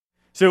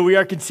So we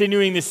are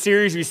continuing this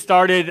series we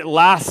started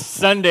last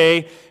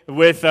Sunday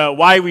with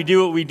why we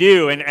do what we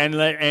do, and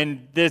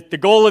the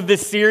goal of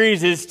this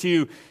series is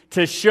to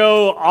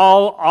show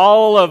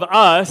all of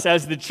us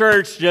as the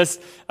church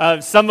just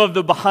some of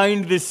the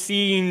behind the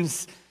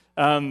scenes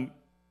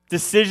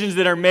decisions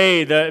that are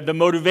made, the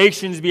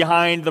motivations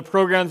behind the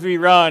programs we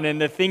run,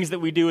 and the things that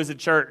we do as a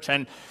church.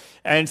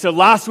 And so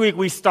last week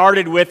we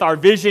started with our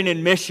vision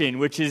and mission,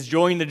 which is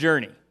join the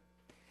journey,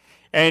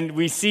 and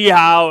we see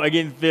how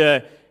again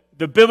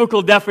the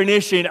biblical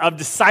definition of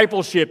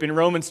discipleship in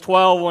Romans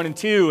 12, 1 and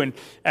 2,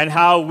 and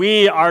how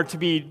we are to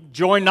be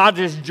joined, not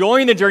just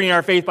join the journey in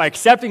our faith by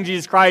accepting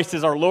Jesus Christ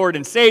as our Lord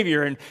and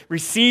Savior and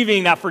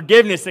receiving that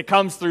forgiveness that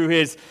comes through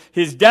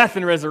His death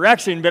and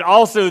resurrection, but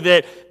also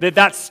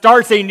that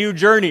starts a new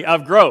journey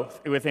of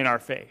growth within our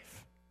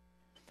faith.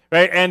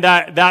 Right? And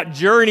that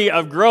journey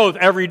of growth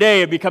every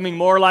day of becoming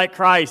more like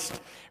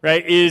Christ,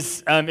 right,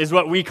 is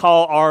what we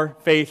call our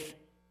faith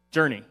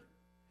journey.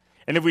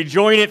 And if we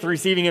join it through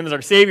receiving Him as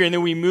our Savior, and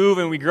then we move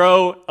and we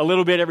grow a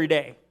little bit every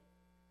day.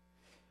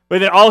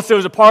 But then also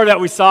as a part of that,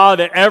 we saw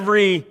that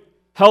every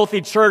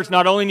healthy church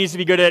not only needs to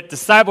be good at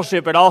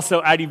discipleship, but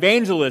also at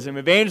evangelism.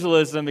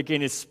 Evangelism,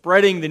 again, is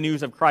spreading the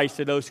news of Christ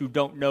to those who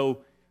don't know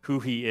who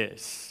He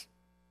is.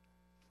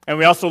 And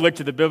we also looked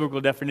at the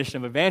biblical definition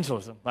of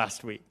evangelism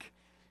last week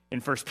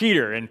in 1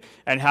 Peter,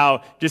 and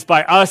how just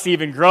by us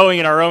even growing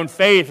in our own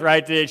faith,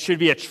 right, it should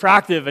be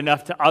attractive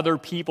enough to other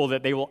people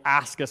that they will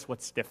ask us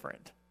what's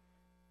different.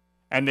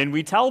 And then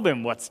we tell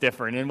them what's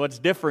different. And what's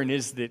different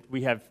is that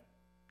we have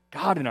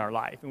God in our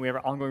life and we have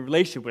an ongoing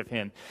relationship with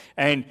Him.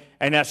 And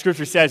that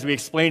scripture says we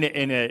explain it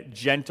in a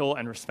gentle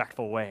and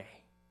respectful way.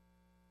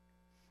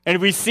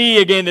 And we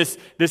see, again, this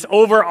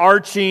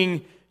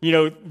overarching,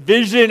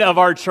 vision of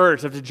our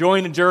church of to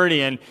join the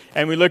journey. And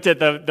we looked at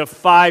the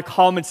 5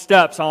 common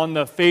steps on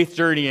the faith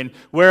journey and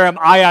where am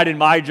I at in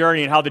my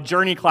journey and how the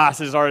journey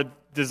classes are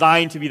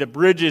designed to be the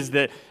bridges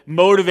that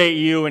motivate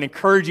you and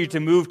encourage you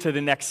to move to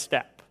the next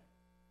step.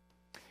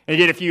 And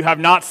again, if you have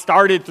not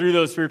started through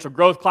those spiritual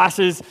growth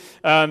classes,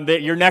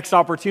 that your next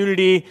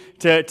opportunity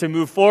to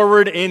move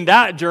forward in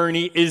that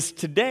journey is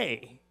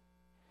today.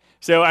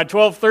 So at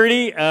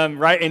 12:30,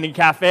 right in the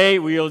cafe,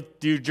 we'll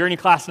do journey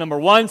class number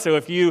 1. So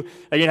if you,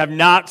 again, have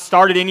not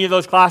started any of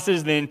those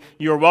classes, then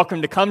you are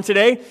welcome to come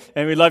today.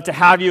 And we'd love to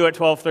have you at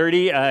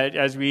 12:30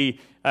 as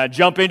we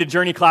jump into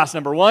journey class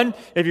number 1.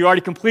 If you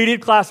already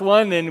completed class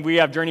 1, then we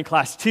have journey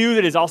class 2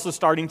 that is also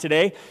starting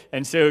today.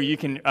 And so you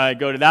can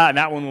go to that, and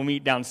that one will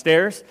meet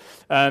downstairs.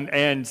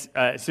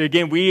 So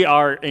again, we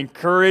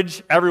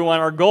encourage everyone.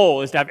 Our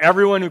goal is to have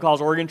everyone who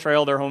calls Oregon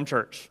Trail their home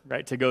church,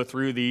 right, to go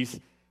through these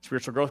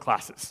spiritual growth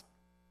classes.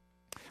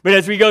 But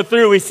as we go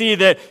through, we see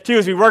that, too,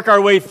 as we work our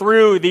way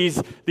through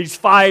these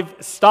 5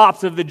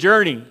 stops of the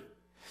journey,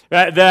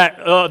 that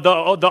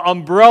the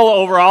umbrella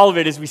over all of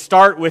it is we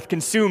start with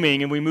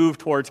consuming and we move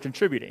towards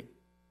contributing.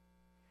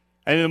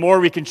 And the more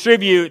we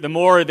contribute, the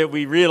more that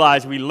we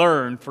realize we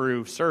learn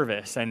through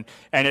service. And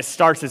it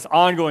starts this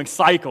ongoing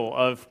cycle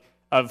of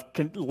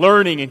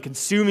learning and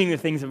consuming the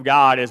things of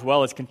God as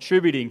well as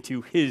contributing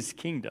to His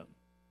kingdom.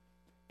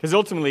 Because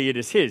ultimately it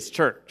is His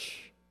church.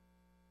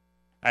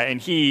 And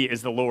He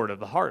is the Lord of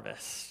the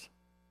harvest.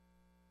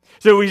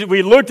 So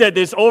we looked at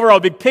this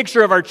overall big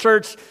picture of our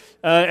church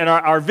and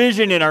our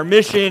vision and our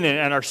mission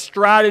and our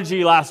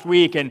strategy last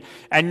week. And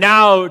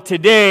now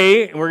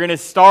today we're going to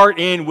start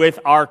in with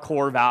our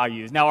core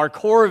values. Now our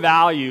core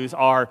values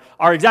are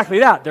exactly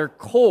that. They're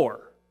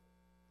core.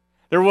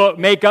 They're what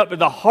make up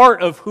the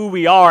heart of who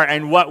we are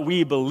and what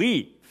we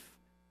believe.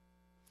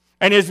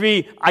 And as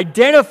we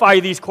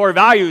identify these core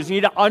values, we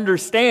need to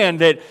understand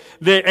that,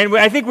 and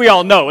I think we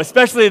all know,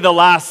 especially the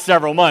last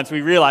several months,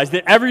 we realize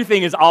that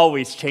everything is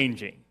always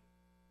changing.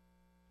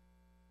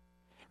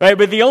 Right?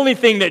 But the only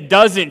thing that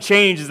doesn't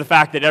change is the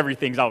fact that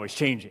everything's always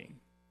changing.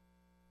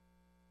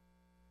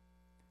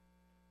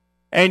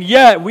 And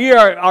yet, we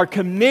are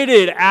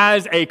committed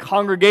as a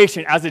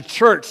congregation, as a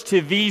church, to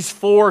these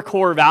 4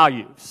 core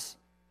values.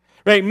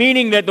 Right,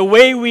 meaning that the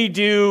way we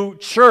do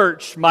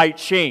church might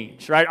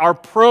change, right? Our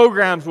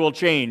programs will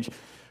change.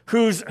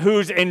 Who's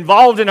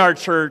involved in our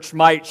church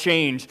might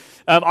change.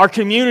 Our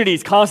community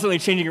is constantly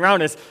changing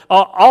around us.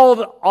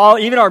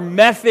 Even our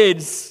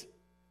methods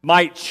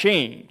might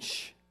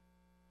change.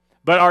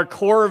 But our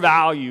core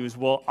values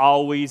will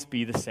always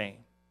be the same.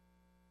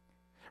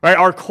 Right?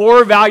 Our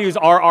core values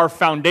are our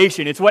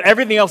foundation. It's what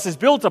everything else is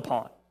built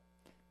upon.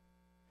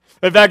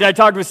 In fact, I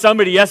talked with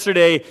somebody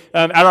yesterday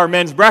at our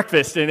men's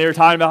breakfast, and they were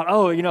talking about,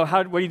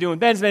 what are you doing with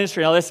men's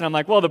ministry and all this? And I'm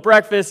like, well, the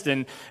breakfast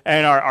and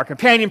our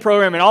companion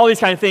program and all these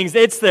kind of things,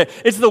 it's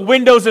the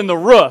windows and the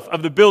roof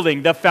of the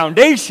building. The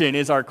foundation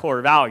is our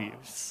core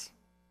values.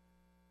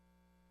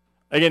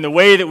 Again, the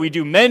way that we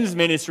do men's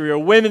ministry or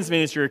women's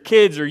ministry or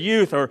kids or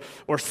youth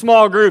or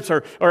small groups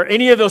or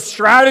any of those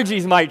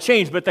strategies might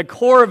change, but the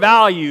core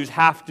values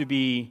have to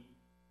be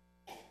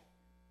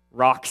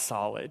rock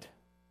solid.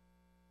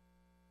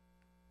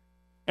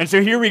 And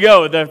so here we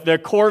go. The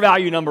core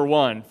value number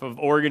 1 of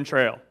Oregon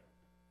Trail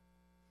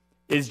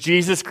is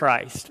Jesus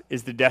Christ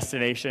is the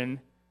destination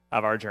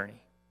of our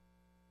journey.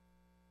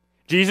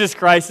 Jesus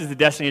Christ is the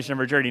destination of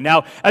our journey.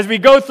 Now, as we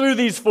go through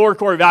these 4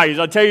 core values,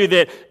 I'll tell you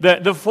that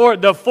the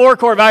four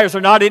core values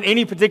are not in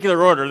any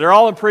particular order. They're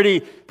all in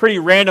pretty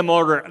random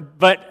order,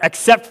 but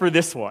except for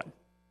this one.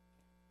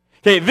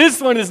 Okay, this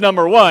one is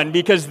number 1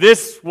 because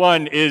this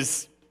one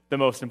is the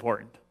most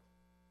important.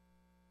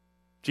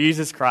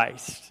 Jesus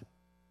Christ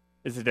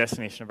is the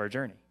destination of our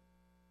journey.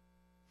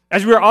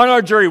 As we're on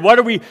our journey, what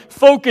are we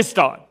focused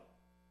on?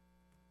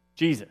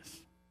 Jesus.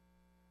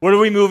 What are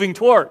we moving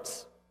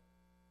towards?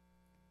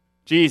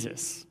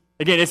 Jesus.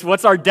 Again, it's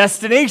what's our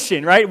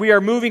destination, right? We are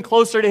moving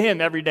closer to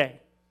Him every day.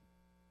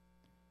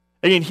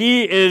 Again,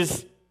 He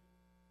is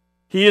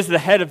the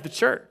head of the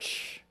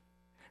church,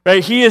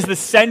 right? He is the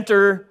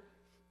center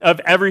of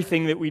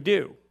everything that we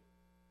do.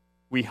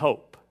 We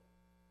hope.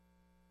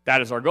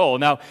 That is our goal.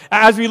 Now,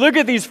 as we look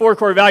at these 4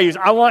 core values,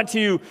 I want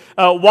to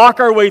walk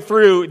our way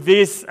through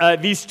these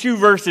 2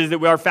 verses that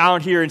we are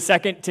found here in 2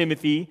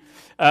 Timothy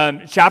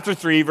chapter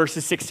 3,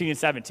 verses 16 and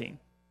 17.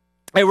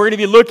 And we're going to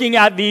be looking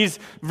at these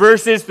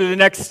verses for the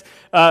next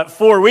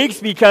 4 weeks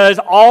because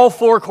all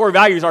 4 core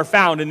values are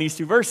found in these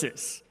 2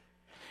 verses.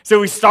 So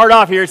we start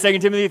off here, 2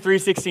 Timothy 3,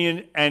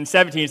 16 and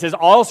 17. It says,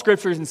 all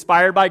Scripture is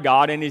inspired by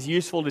God and is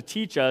useful to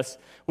teach us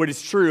what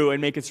is true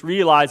and make us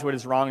realize what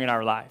is wrong in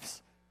our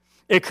lives.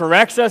 It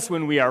corrects us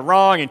when we are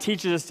wrong and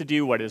teaches us to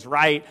do what is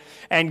right.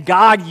 And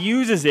God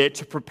uses it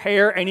to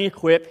prepare and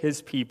equip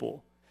His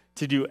people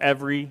to do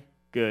every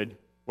good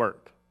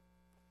work.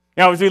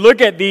 Now, as we look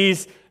at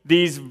these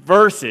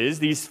verses,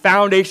 these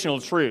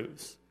foundational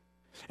truths,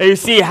 and you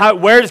see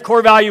where does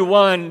core value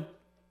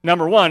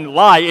number 1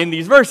 lie in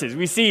these verses?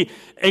 We see,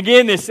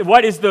 again,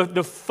 what is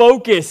the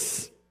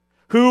focus?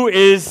 Who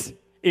is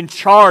in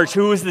charge?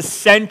 Who is the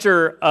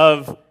center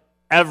of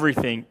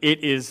everything?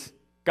 It is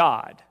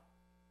God.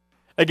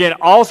 Again,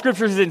 all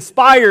Scripture is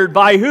inspired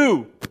by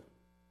who?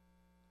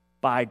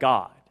 By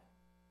God.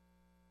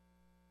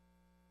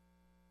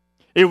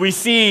 And we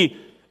see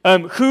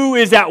who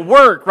is at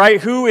work,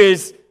 right? Who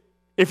is,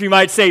 if you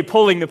might say,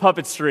 pulling the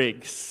puppet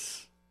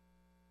strings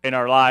in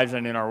our lives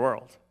and in our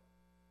world?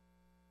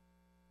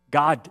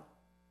 God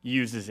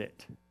uses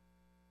it.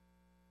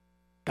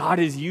 God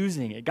is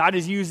using it. God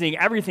is using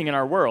everything in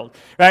our world.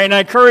 Right? And I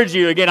encourage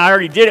you, again, I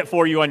already did it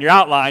for you on your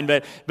outline,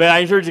 but I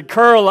encourage you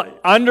to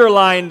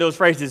underline those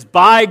phrases,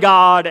 by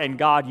God and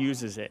God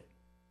uses it.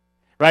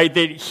 Right?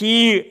 That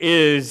He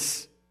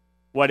is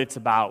what it's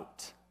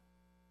about.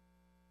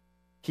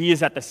 He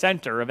is at the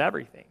center of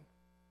everything.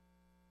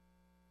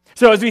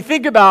 So as we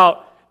think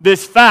about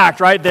this fact,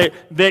 right,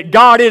 that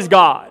God is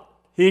God,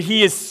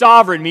 He is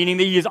sovereign, meaning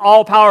that He is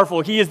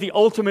all-powerful. He is the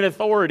ultimate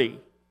authority.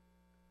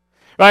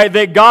 Right,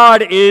 that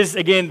God is,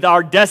 again,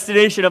 our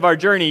destination of our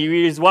journey.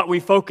 He is what we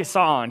focus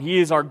on. He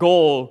is our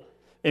goal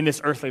in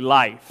this earthly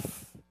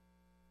life.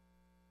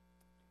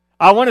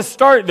 I want to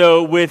start,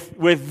 though, with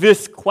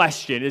this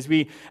question. As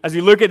we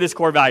look at this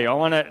core value, I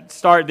want to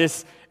start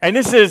this, and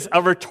this is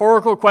a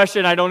rhetorical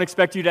question. I don't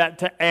expect you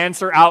to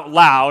answer out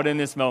loud in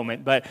this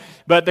moment, but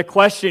the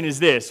question is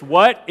this: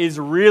 what is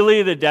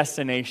really the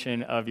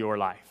destination of your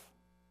life?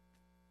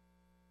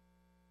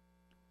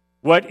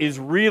 What is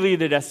really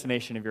the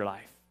destination of your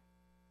life?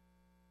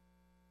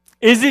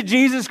 Is it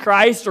Jesus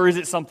Christ or is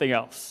it something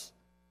else?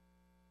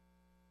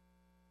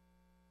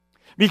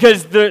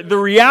 Because the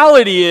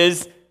reality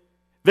is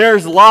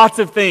there's lots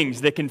of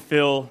things that can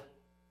fill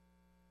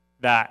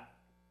that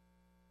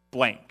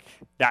blank,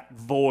 that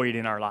void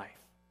in our life.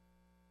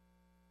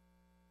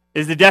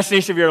 Is the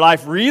destination of your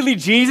life really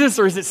Jesus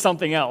or is it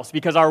something else?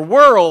 Because our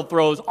world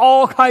throws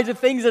all kinds of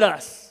things at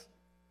us.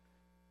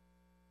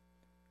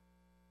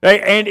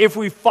 Right? And if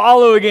we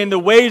follow, again, the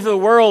ways of the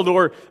world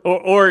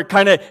or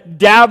kind of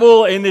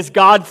dabble in this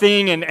God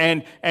thing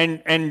and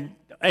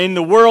in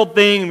the world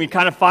thing, and we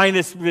kind of find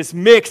this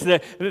mix,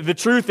 the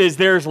truth is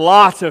there's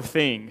lots of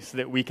things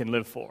that we can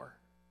live for.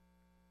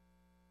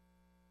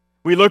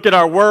 We look at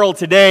our world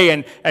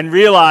today and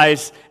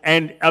realize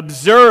and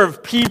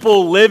observe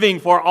people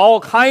living for all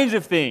kinds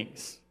of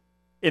things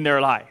in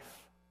their life.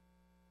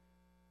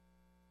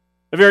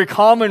 A very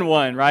common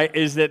one, right,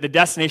 is that the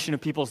destination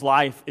of people's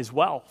life is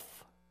wealth.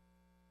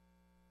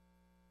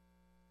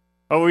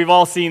 Oh, we've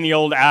all seen the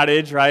old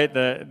adage, right?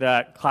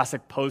 That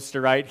classic poster,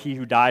 right? He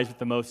who dies with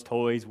the most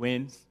toys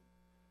wins.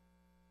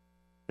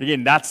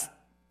 Again,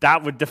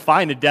 that would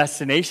define the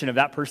destination of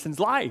that person's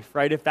life,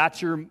 right? If that's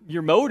your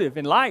motive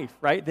in life,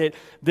 right?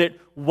 That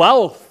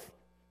wealth,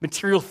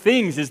 material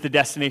things, is the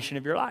destination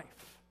of your life.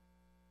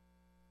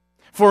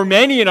 For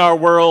many in our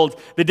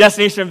world, the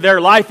destination of their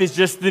life is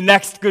just the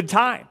next good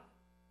time.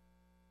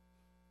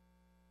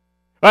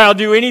 Right, I'll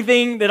do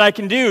anything that I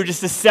can do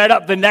just to set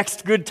up the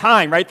next good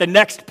time, right? The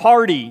next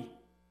party.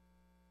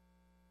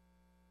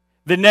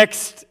 The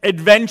next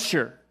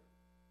adventure.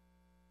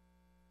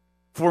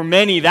 For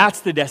many, that's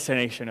the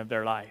destination of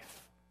their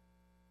life.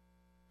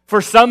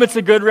 For some, it's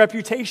a good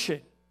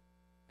reputation.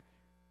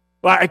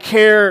 Well, I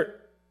care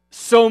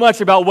so much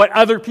about what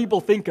other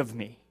people think of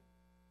me.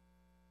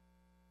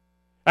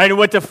 And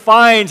what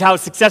defines how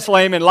successful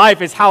I am in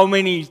life is how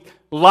many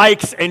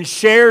likes and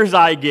shares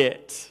I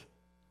get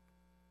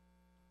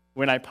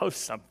when I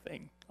post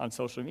something on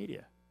social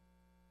media.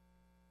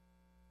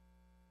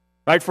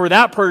 Right? For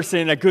that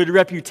person, a good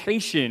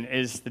reputation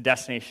is the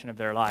destination of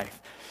their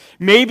life.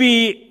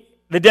 Maybe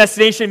the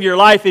destination of your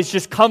life is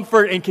just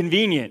comfort and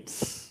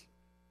convenience.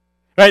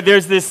 Right?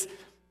 There's this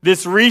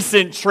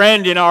recent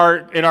trend in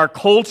our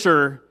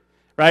culture,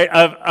 right,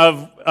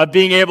 of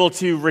being able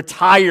to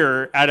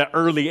retire at an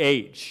early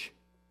age.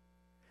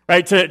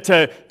 Right?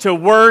 To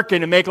work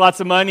and to make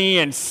lots of money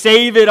and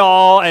save it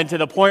all, and to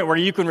the point where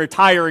you can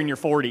retire in your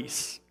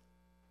 40s.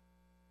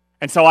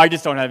 And so I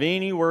just don't have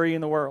any worry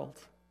in the world.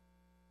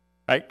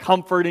 Right?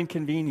 Comfort and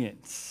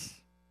convenience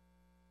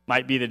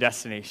might be the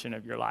destination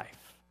of your life.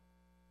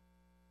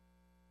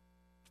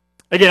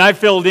 Again, I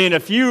filled in a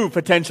few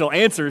potential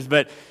answers,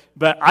 but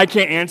I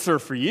can't answer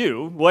for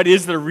you. What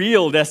is the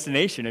real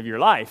destination of your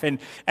life? And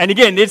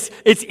again, it's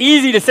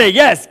easy to say,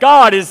 yes,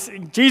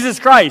 Jesus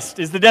Christ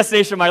is the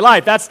destination of my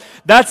life. That's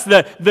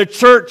the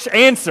church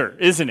answer,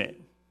 isn't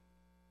it?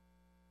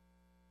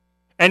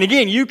 And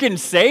again, you can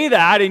say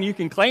that and you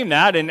can claim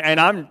that, and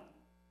I'm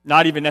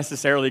not even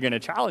necessarily going to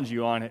challenge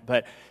you on it,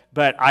 but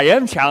I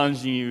am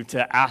challenging you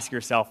to ask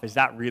yourself, is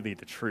that really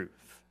the truth?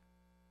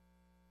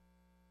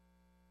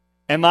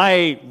 Am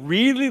I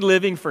really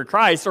living for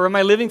Christ, or am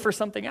I living for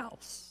something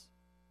else?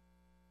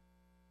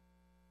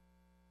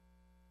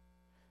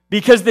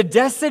 Because the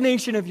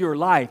destination of your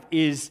life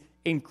is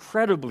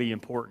incredibly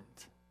important.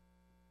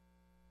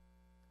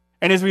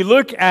 And as we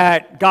look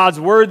at God's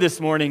Word this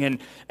morning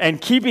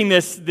and keeping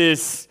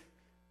this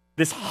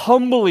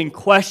humbling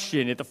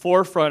question at the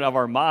forefront of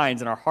our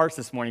minds and our hearts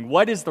this morning,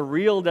 what is the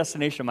real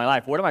destination of my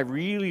life? What am I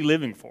really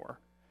living for?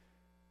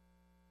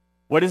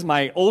 What is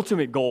my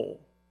ultimate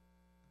goal?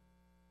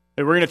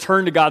 And we're going to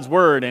turn to God's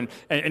Word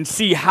and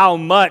see how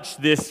much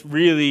this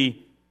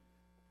really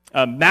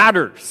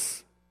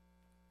matters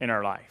in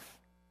our life.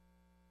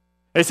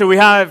 And so we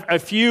have a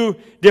few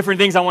different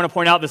things I want to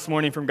point out this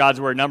morning from God's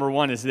Word. Number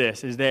one is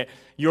this, is that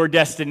your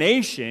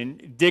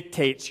destination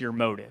dictates your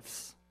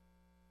motives.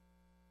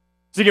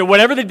 So again,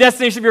 whatever the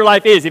destination of your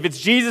life is, if it's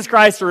Jesus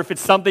Christ or if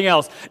it's something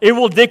else, it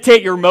will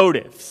dictate your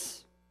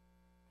motives.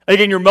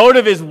 Again, your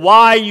motive is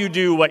why you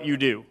do what you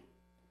do.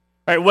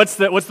 Right? What's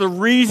the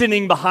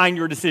reasoning behind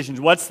your decisions?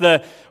 What's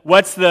the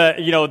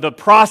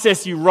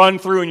process you run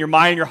through in your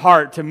mind and your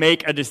heart to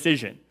make a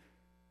decision?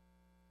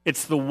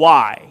 It's the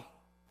why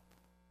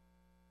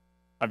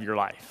of your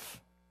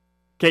life.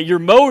 Okay, your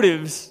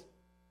motives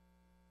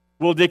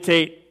will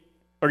dictate,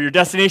 or your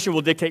destination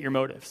will dictate your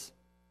motives.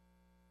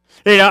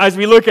 You know, as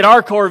we look at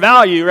our core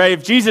value, right,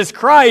 if Jesus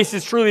Christ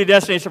is truly the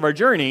destination of our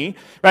journey,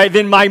 right,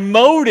 then my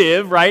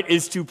motive, right,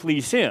 is to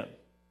please Him.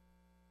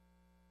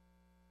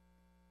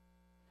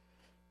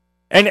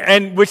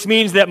 And which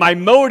means that my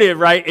motive,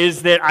 right,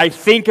 is that I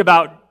think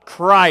about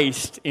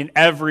Christ in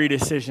every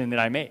decision that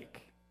I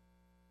make.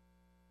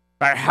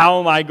 Right? How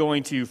am I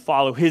going to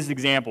follow His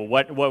example?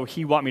 What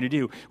He want me to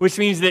do? Which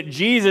means that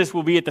Jesus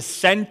will be at the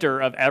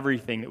center of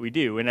everything that we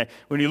do. And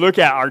when you look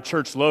at our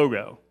church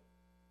logo,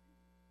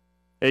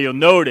 you'll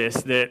notice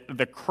that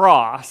the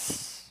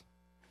cross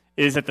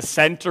is at the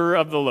center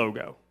of the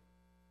logo.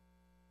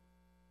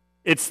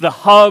 It's the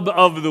hub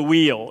of the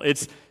wheel.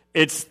 It's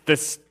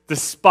the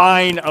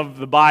spine of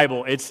the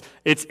Bible.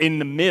 It's in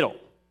the middle.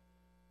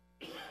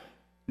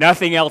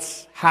 Nothing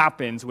else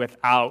happens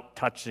without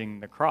touching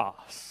the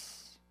cross.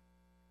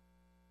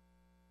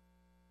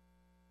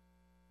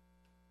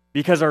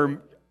 Because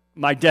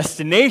my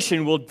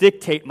destination will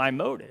dictate my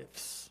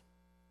motives.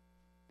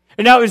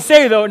 And now I would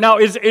say, though,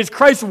 is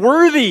Christ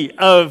worthy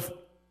of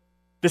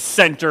the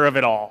center of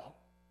it all?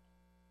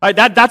 Right,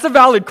 that's a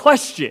valid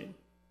question.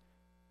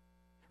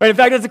 Right, in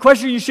fact, that's a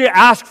question you should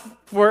ask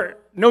for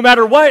no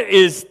matter what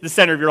is the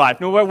center of your life.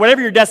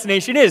 Whatever your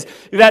destination is,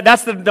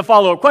 that's the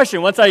follow-up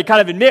question. Once I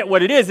kind of admit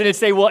what it is, and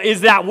say, well,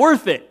 is that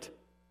worth it?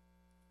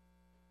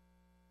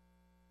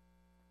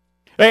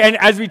 Right, and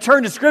as we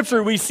turn to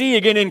Scripture, we see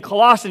again in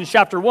Colossians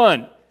chapter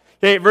 1,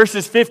 okay,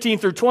 verses 15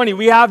 through 20,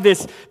 we have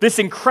this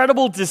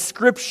incredible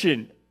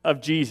description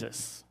of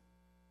Jesus.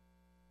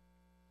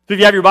 So if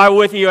you have your Bible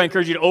with you, I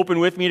encourage you to open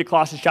with me to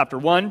Colossians chapter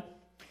 1.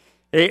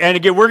 And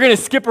again, we're going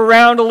to skip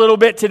around a little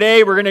bit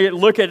today. We're going to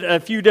look at a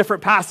few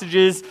different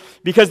passages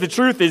because the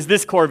truth is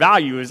this core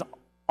value is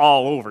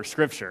all over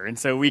Scripture. And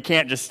so we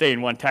can't just stay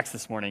in one text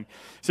this morning.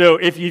 So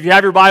if you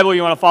have your Bible,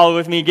 you want to follow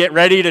with me, get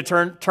ready to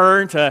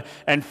turn to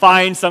and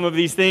find some of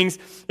these things.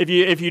 If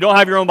you don't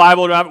have your own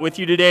Bible, don't have it with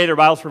you today, there are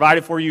Bibles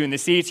provided for you in the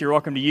seats. You're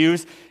welcome to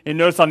use. And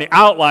notice on the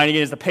outline,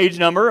 again, is the page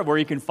number where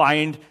you can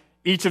find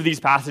each of these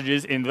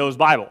passages in those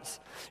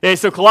Bibles. Okay,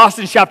 so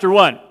Colossians chapter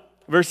 1,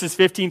 verses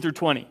 15 through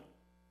 20.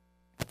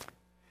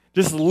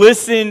 Just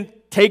listen,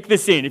 take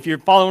this in. If you're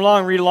following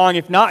along, read along.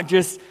 If not,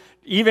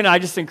 I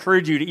just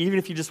encourage you to, even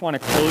if you just want to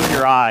close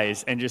your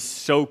eyes and just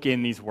soak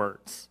in these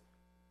words.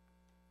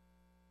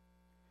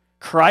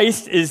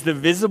 Christ is the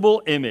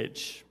visible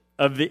image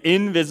of the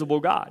invisible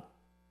God,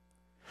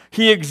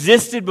 He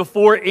existed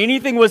before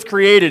anything was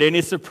created and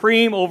is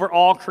supreme over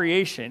all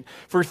creation.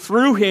 For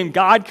through him,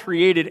 God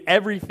created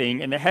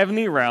everything in the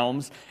heavenly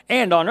realms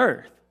and on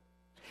earth.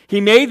 He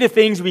made the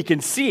things we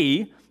can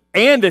see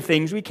and the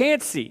things we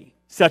can't see,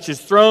 such as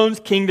thrones,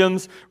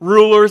 kingdoms,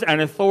 rulers, and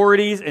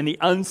authorities in the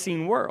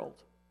unseen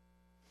world.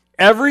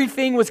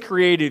 Everything was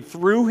created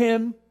through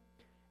him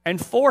and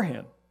for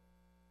him.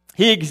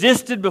 He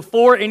existed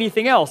before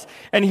anything else,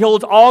 and he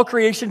holds all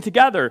creation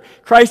together.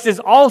 Christ is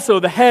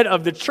also the head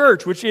of the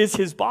church, which is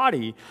his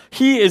body.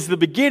 He is the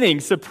beginning,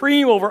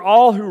 supreme over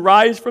all who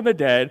rise from the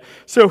dead,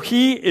 so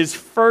he is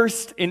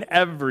first in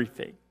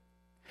everything.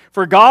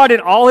 For God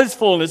in all his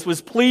fullness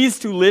was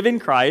pleased to live in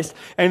Christ,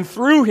 and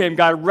through him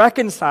God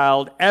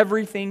reconciled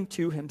everything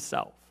to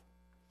himself.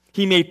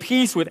 He made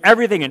peace with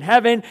everything in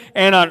heaven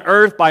and on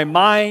earth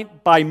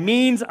by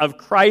means of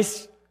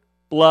Christ's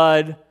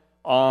blood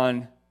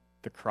on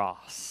the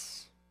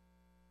cross.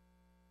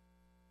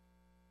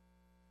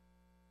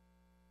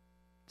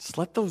 Just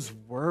let those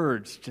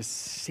words just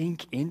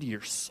sink into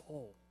your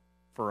soul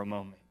for a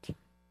moment.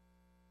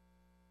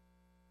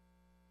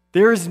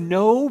 There is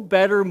no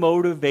better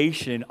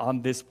motivation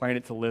on this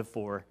planet to live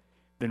for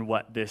than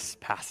what this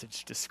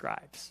passage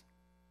describes.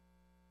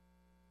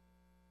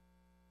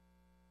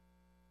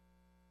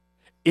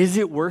 Is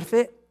it worth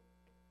it?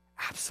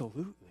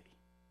 Absolutely.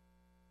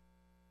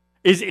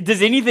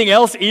 Does anything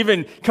else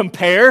even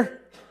compare?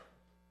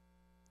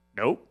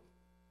 Nope.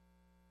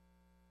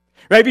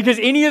 Right? Because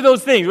any of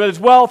those things, whether it's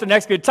wealth, the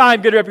next good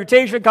time, good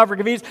reputation, comfort,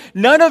 convenience,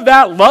 none of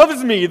that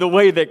loves me the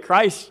way that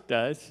Christ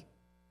does.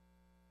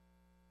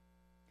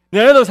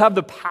 None of those have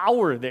the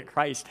power that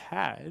Christ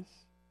has.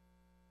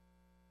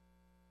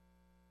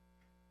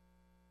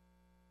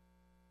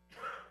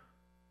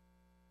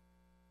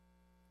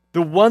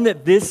 The one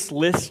that this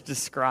list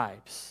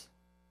describes.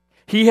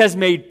 He has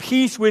made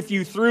peace with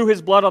you through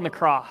his blood on the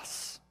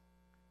cross.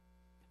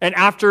 And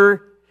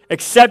after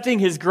accepting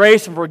his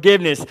grace and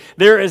forgiveness,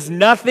 there is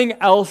nothing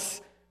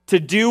else to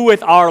do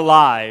with our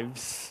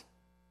lives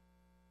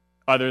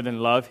other than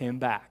love him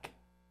back.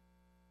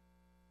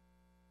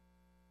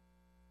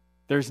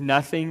 There's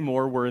nothing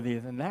more worthy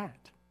than that.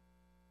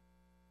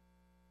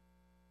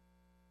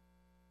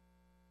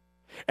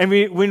 And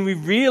when we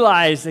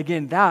realize,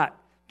 again, that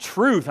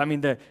truth, I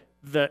mean, the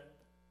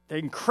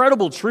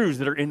incredible truths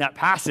that are in that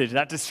passage,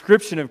 that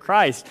description of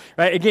Christ,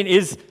 right? Again,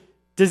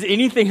 does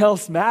anything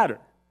else matter?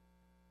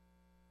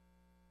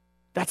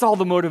 That's all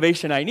the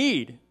motivation I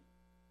need.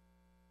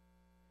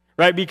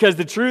 Right? Because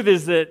the truth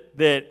is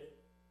that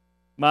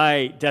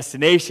my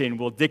destination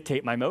will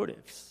dictate my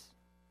motives.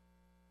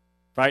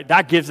 Right?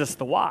 That gives us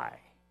the why.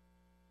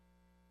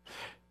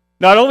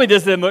 Not only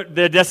does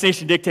the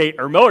destination dictate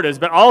our motives,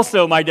 but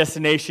also my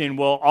destination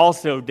will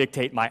also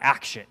dictate my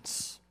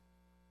actions.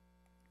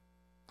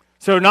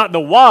 So not the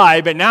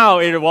why, but now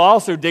it will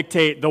also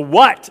dictate the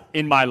what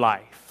in my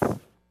life.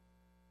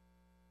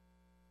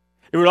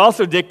 It would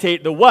also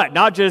dictate the what,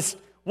 not just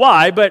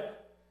why,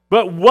 but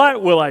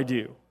what will I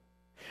do?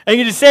 And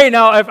you just say,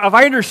 now, if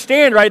I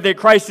understand, right, that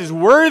Christ is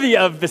worthy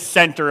of the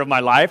center of my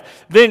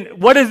life, then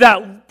what does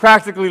that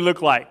practically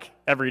look like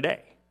every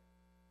day?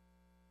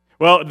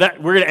 Well,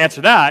 we're going to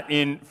answer that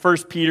in 1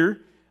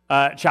 Peter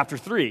chapter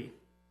 3.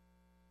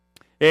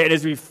 And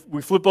as we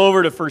flip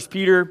over to 1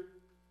 Peter,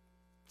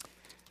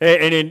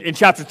 and in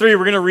chapter 3,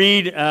 we're going to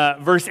read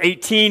verse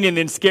 18 and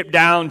then skip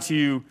down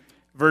to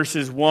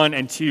verses 1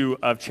 and 2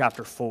 of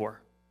chapter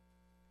 4.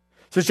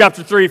 So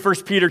chapter 3, 1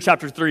 Peter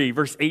chapter 3,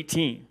 verse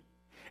 18.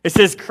 It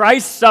says,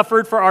 Christ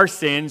suffered for our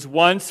sins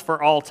once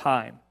for all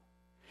time.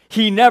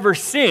 He never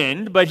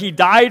sinned, but he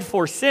died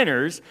for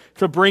sinners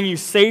to bring you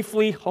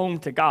safely home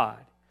to God.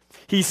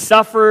 He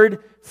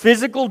suffered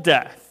physical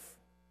death,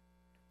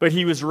 but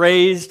he was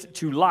raised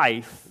to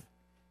life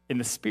in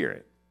the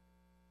Spirit.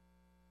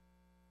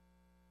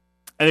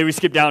 And then we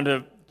skip down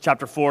to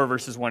chapter 4,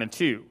 verses 1 and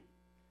 2,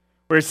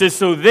 where it says,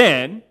 so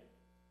then,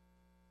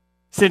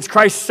 since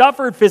Christ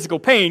suffered physical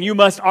pain, you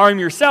must arm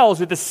yourselves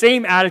with the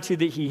same attitude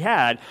that he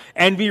had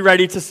and be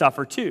ready to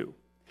suffer too.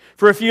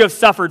 For if you have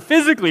suffered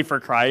physically for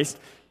Christ,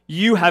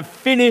 you have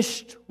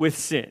finished with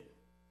sin.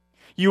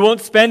 You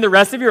won't spend the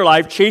rest of your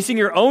life chasing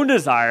your own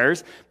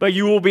desires, but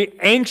you will be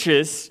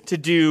anxious to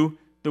do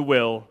the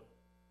will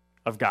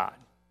of God.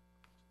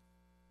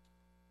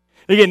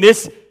 Again,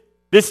 this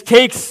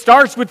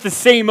starts with the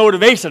same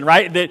motivation,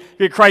 right?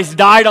 That Christ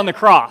died on the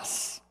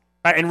cross,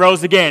 right, and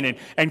rose again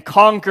and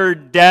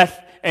conquered death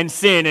and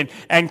sin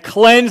and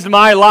cleansed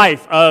my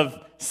life of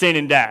sin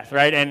and death,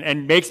 right?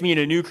 And makes me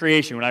into a new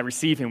creation when I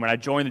receive him, when I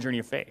join the journey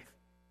of faith.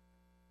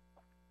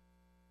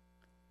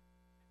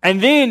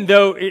 And then,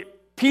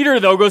 Peter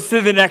goes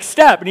to the next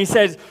step, and he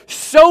says,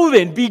 so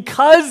then,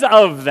 because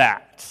of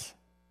that,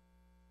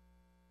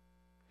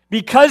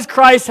 because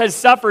Christ has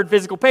suffered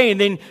physical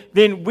pain,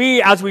 then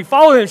we, as we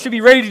follow him, should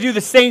be ready to do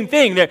the same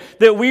thing,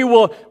 that we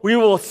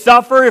will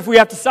suffer if we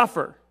have to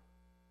suffer.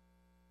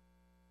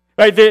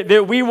 Right?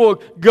 That we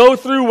will go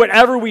through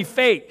whatever we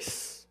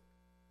face.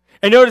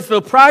 And notice, though,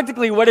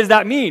 practically, what does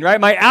that mean,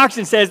 right? My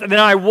action says, then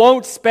I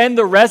won't spend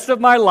the rest of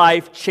my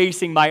life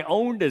chasing my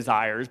own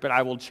desires, but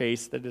I will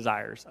chase the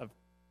desires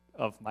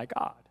of my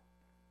God.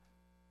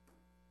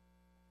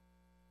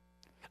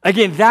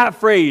 Again, that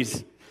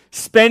phrase,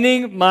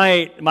 spending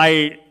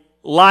my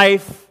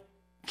life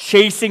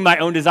chasing my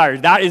own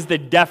desires, that is the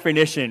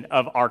definition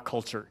of our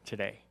culture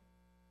today.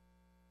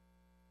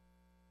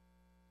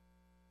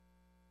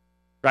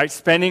 Right?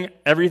 Spending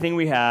everything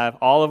we have,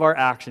 all of our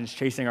actions,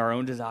 chasing our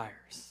own desires.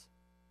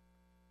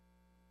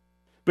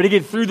 But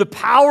again, through the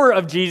power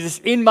of Jesus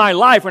in my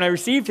life, when I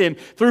received him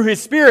through his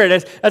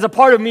Spirit, as a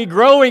part of me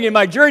growing in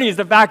my journey, is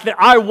the fact that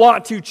I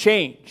want to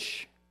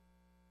change.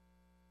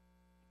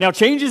 Now,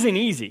 change isn't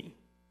easy.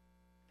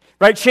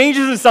 Right? Change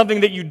isn't something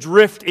that you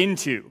drift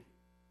into.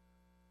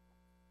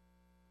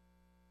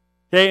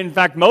 Okay, in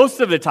fact,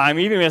 most of the time,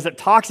 even as it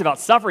talks about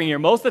suffering here,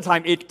 most of the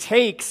time it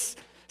takes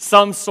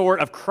some sort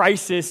of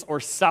crisis or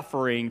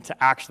suffering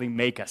to actually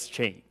make us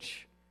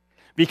change.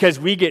 Because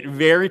we get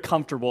very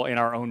comfortable in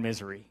our own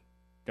misery,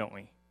 don't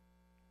we?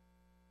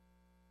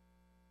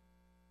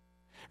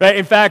 Right?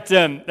 In fact,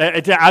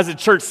 as a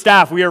church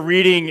staff, we are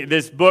reading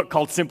this book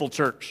called Simple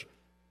Church.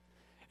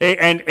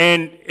 And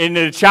in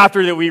the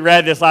chapter that we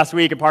read this last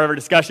week, and part of our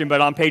discussion,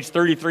 but on page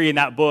 33 in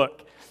that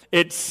book,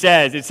 it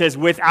says,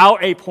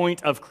 without a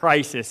point of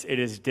crisis, it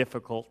is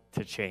difficult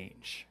to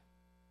change.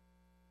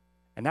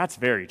 And that's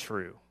very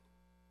true.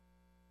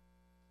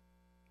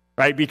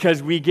 Right?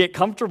 Because we get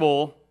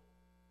comfortable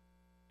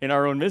in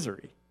our own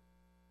misery.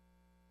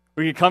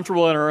 We get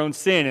comfortable in our own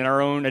sin, in our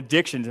own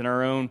addictions, in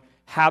our own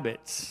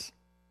habits.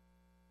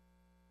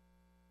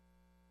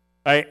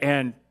 Right?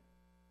 And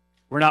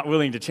we're not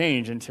willing to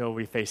change until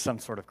we face some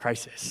sort of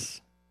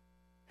crisis.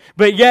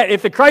 But yet,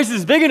 if the crisis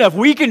is big enough,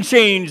 we can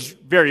change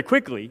very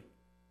quickly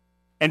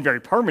and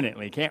very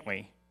permanently, can't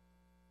we?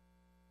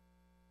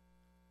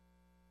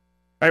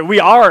 Right? We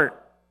are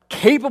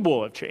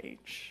capable of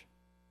change.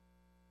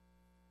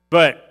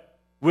 But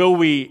will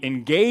we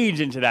engage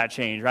into that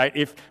change, right?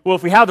 If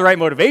we have the right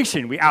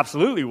motivation, we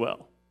absolutely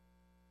will.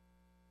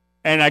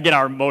 And again,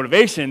 our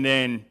motivation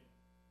then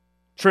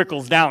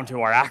trickles down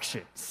to our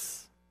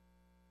actions.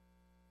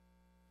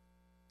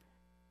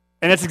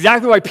 And that's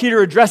exactly why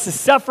Peter addresses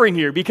suffering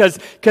here, because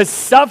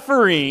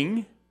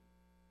suffering,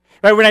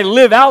 right, when I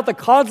live out the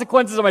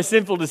consequences of my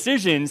sinful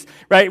decisions,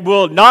 right,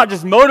 will not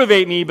just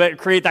motivate me, but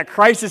create that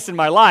crisis in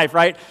my life,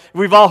 right?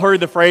 We've all heard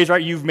the phrase,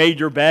 right, you've made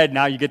your bed,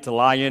 now you get to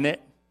lie in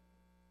it.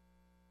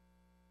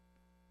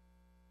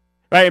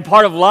 Right, and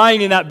part of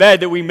lying in that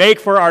bed that we make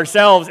for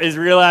ourselves is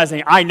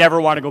realizing, I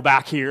never want to go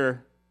back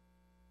here.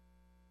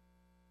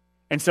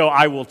 And so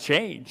I will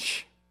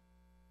change.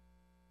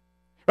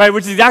 Right,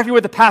 which is exactly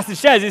what the passage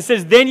says. It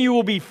says, then you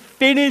will be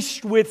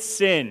finished with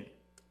sin.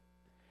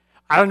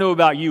 I don't know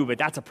about you, but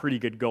that's a pretty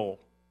good goal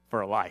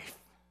for a life.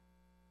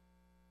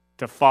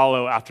 To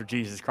follow after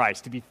Jesus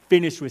Christ, to be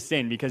finished with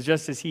sin. Because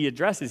just as he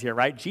addresses here,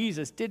 right,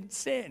 Jesus didn't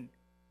sin.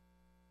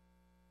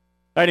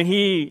 Right, and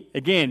he,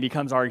 again,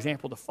 becomes our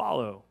example to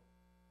follow.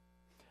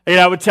 And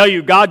I would tell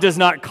you, God does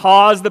not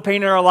cause the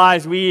pain in our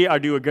lives. We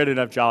do a good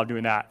enough job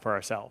doing that for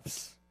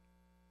ourselves.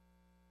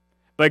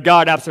 But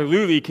God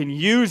absolutely can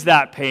use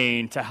that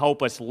pain to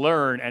help us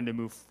learn and to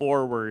move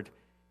forward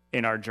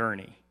in our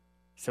journey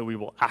so we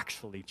will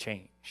actually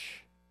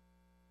change.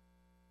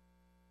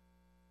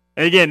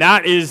 And again,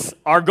 that is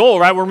our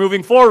goal, right? We're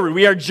moving forward.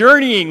 We are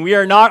journeying. We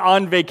are not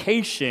on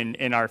vacation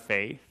in our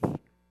faith.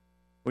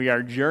 We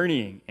are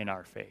journeying in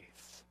our faith.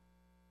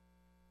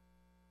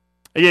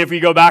 Again, if we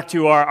go back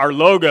to our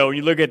logo, and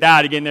you look at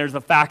that, again, there's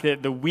the fact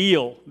that the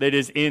wheel that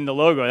is in the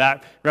logo,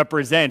 that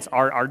represents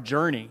our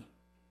journey.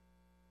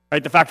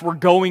 Right, the fact we're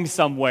going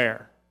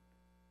somewhere.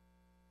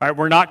 Right,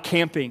 we're not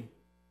camping.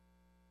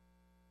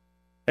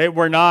 Right,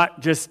 we're not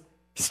just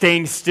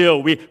staying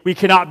still. We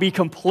cannot be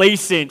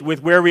complacent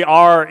with where we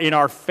are in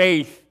our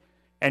faith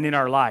and in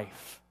our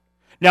life.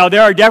 Now,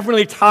 there are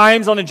definitely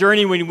times on the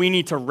journey when we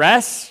need to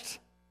rest.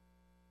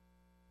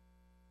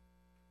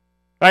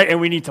 Right, and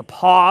we need to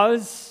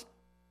pause,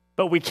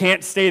 but we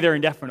can't stay there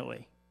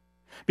indefinitely.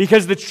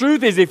 Because the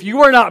truth is, if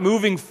you are not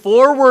moving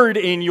forward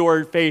in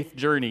your faith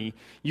journey,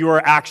 you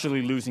are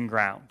actually losing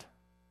ground.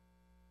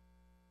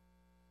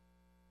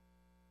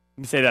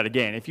 Let me say that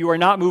again. If you are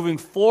not moving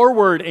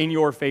forward in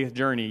your faith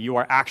journey, you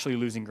are actually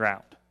losing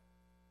ground.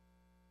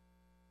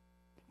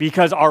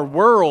 Because our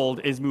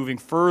world is moving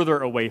further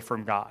away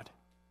from God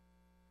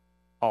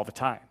all the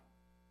time.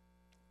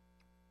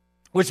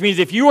 Which means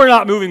if you are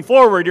not moving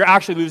forward, you're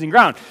actually losing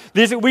ground.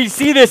 We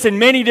see this in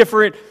many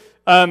different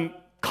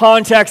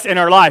context in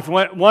our life.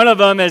 One of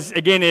them is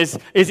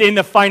in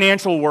the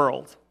financial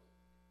world.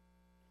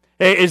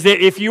 Is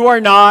that if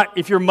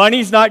your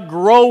money's not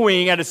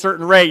growing at a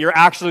certain rate, you're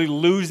actually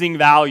losing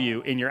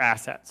value in your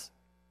assets.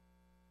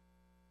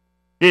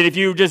 And if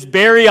you just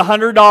bury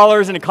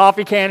 $100 in a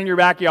coffee can in your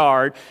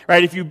backyard,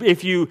 right?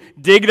 If you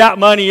dig that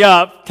money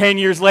up 10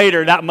 years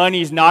later, that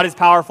money is not as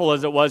powerful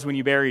as it was when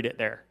you buried it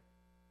there.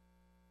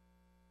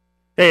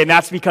 And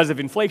that's because of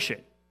inflation.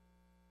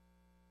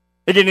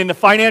 Again, in the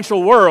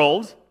financial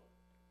world,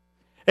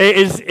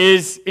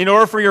 is in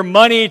order for your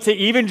money to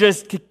even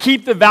just to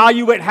keep the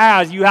value it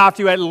has, you have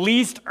to at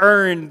least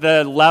earn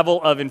the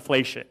level of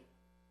inflation.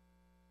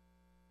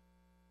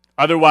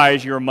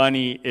 Otherwise, your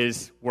money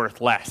is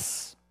worth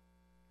less.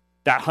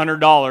 That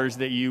 $100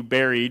 that you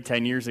buried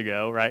 10 years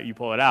ago, right? You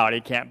pull it out,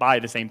 it can't buy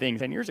the same thing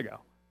 10 years ago.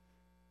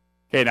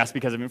 Okay, that's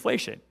because of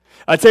inflation.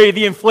 I'll tell you,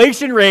 the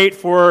inflation rate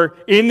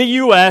in the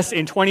U.S.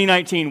 in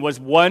 2019 was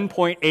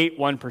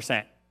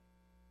 1.81%.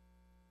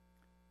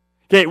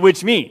 Okay,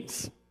 which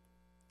means,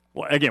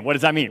 well, again, what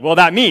does that mean? Well,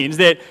 that means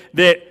that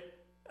the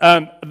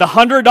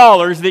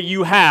 $100 that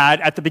you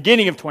had at the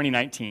beginning of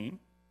 2019,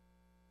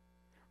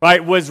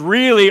 right, was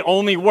really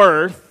only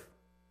worth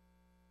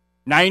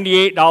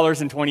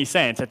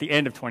 $98.20 at the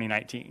end of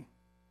 2019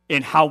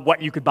 in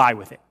what you could buy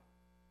with it.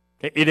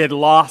 Okay, it had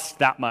lost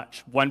that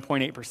much,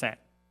 1.8%.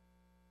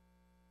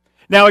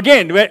 Now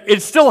again,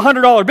 it's still a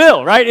 $100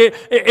 bill, right?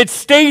 It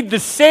stayed the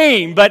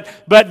same, but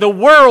the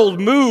world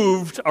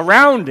moved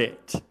around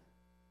it.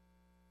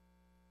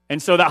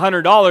 And so that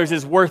 $100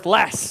 is worth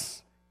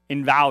less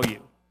in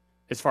value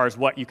as far as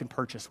what you can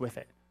purchase with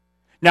it.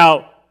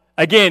 Now,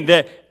 again,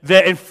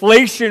 the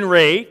inflation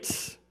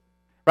rate,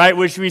 right,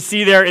 which we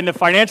see there in the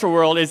financial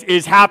world,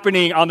 is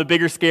happening on the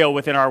bigger scale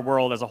within our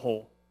world as a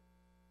whole.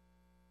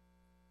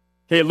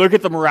 Okay, look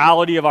at the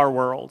morality of our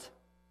world.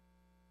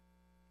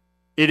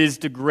 It is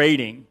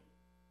degrading,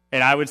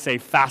 and I would say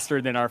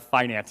faster than our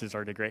finances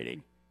are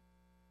degrading.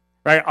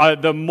 Right?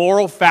 The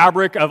moral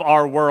fabric of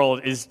our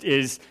world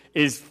is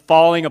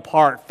falling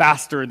apart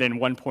faster than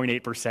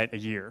 1.8% a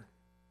year.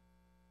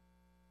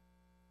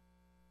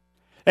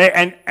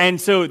 And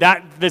so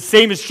that the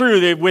same is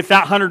true with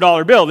that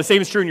 $100 bill. The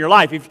same is true in your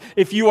life.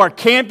 If you are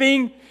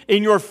camping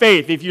in your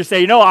faith, if you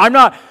say, no, I'm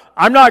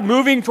not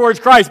moving towards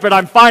Christ, but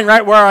I'm fine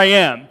right where I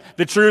am,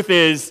 the truth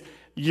is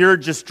you're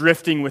just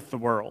drifting with the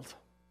world.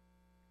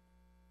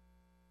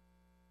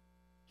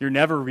 You're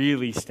never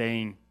really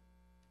staying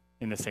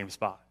in the same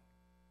spot.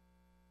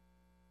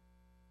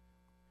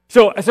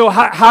 So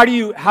how do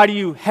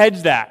you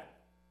hedge that,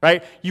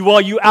 right?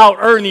 You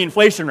out-earn the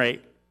inflation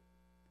rate.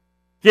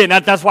 Again,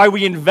 that's why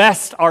we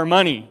invest our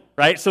money,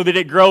 right? So that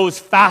it grows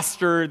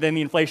faster than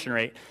the inflation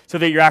rate, so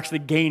that you're actually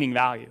gaining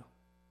value.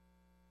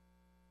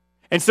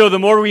 And so the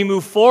more we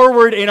move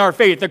forward in our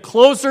faith, the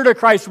closer to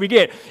Christ we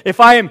get. If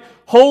I am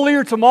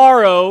holier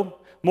tomorrow,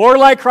 more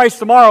like Christ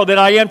tomorrow than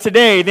I am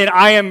today, then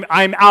I'm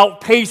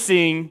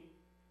outpacing,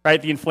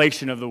 right, the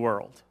inflation of the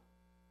world.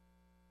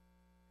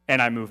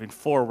 And I'm moving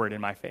forward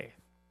in my faith.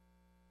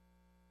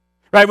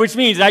 Right, which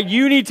means that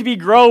you need to be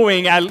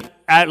growing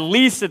at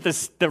least at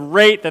the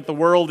rate that the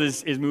world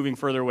is moving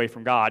further away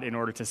from God in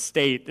order to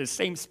stay at the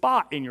same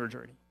spot in your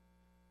journey.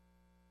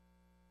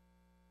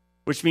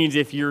 Which means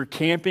if you're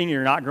camping,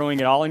 you're not growing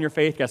at all in your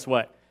faith, guess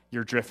what?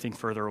 You're drifting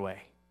further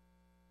away.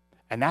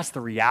 And that's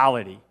the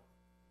reality.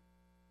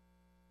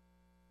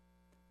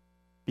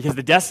 Because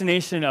the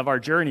destination of our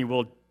journey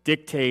will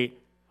dictate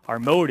our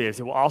motives.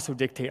 It will also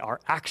dictate our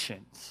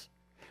actions.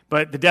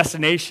 But the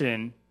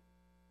destination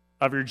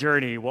of your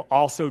journey will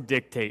also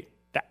dictate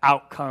the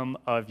outcome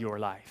of your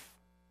life.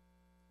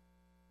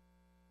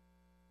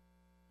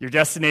 Your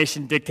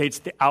destination dictates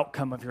the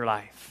outcome of your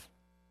life.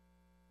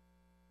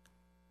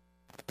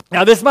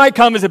 Now, this might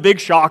come as a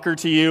big shocker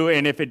to you,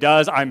 and if it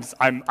does, I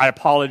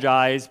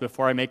apologize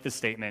before I make this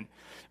statement.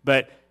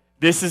 But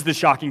this is the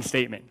shocking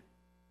statement.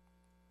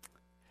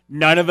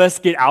 None of us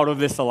get out of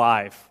this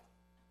alive.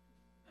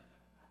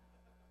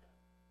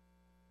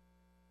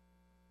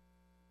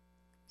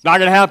 It's not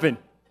going to happen.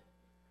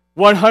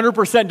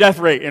 100% death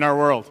rate in our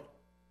world.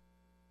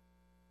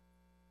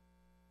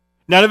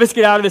 None of us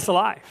get out of this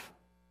alive.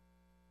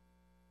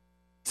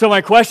 So my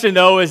question,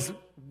 though, is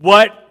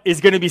what is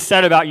going to be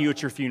said about you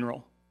at your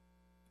funeral?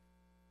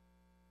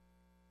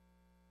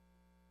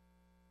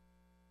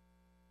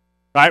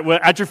 Right? Well,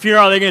 at your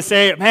funeral, they're going to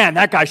say, man,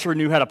 that guy sure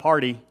knew how to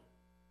party.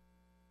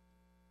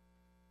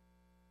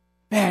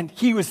 Man,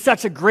 he was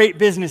such a great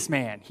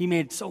businessman. He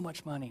made so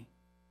much money.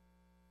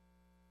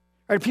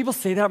 Right? People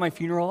say that at my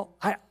funeral.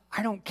 I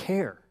don't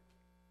care.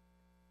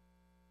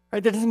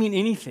 Right? That doesn't mean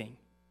anything.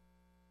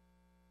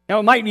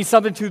 Now, it might mean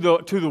something to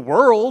the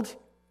world.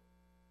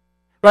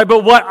 Right?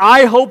 But what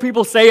I hope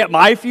people say at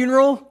my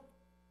funeral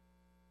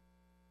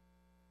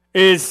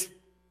is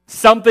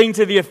something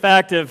to the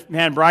effect of,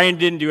 man, Brian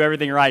didn't do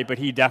everything right, but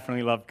he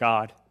definitely loved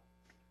God.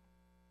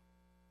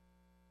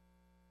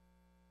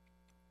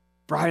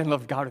 Brian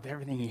loved God with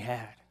everything he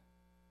had.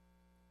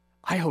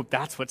 I hope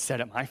that's what's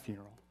said at my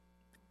funeral.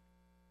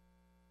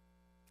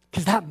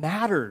 Because that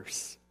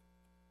matters.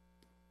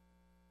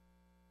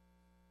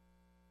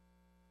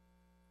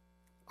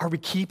 Are we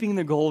keeping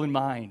the goal in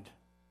mind?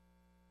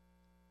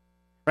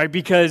 Right?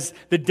 Because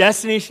the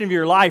destination of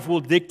your life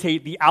will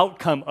dictate the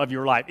outcome of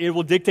your life. It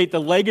will dictate the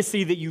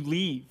legacy that you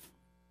leave.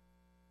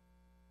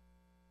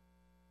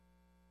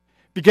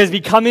 Because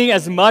becoming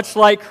as much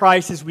like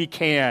Christ as we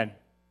can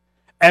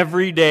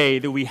every day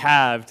that we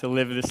have to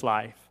live this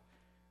life,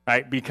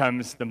 right,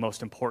 becomes the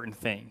most important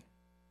thing,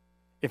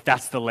 if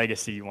that's the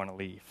legacy you want to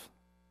leave.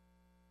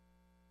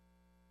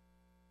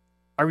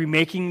 Are we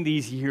making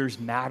these years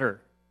matter?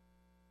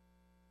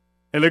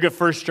 And look at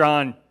 1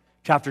 John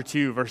chapter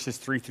 2, verses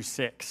 3 through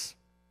 6.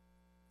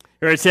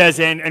 Where it says,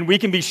 and we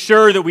can be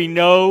sure that we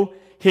know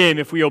him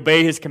if we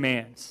obey his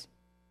commands.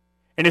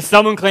 And if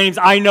someone claims,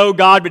 I know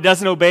God, but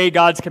doesn't obey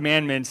God's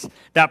commandments,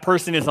 that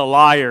person is a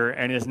liar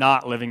and is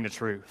not living the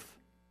truth.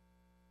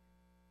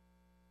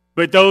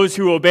 But those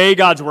who obey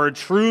God's word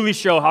truly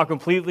show how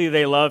completely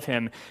they love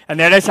him. And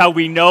that is how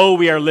we know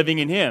we are living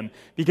in him.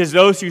 Because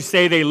those who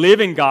say they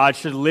live in God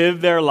should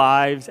live their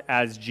lives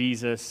as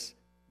Jesus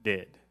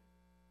did.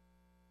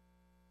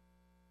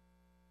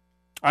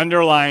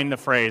 Underline the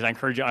phrase. I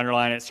encourage you to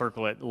underline it,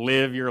 circle it.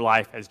 Live your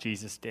life as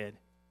Jesus did.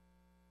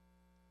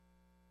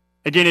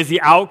 Again, is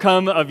the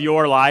outcome of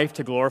your life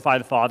to glorify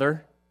the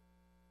Father?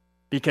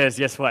 Because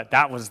guess what?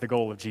 That was the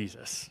goal of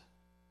Jesus.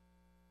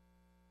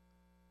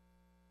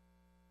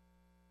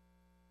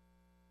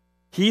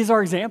 He is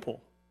our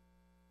example.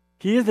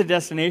 He is the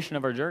destination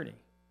of our journey.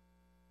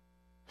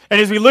 And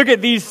as we look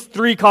at these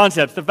three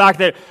concepts, the fact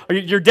that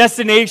your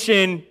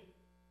destination,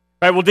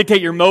 right, will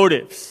dictate your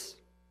motives.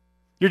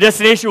 Your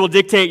destination will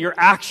dictate your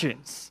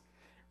actions.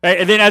 Right?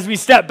 And then as we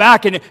step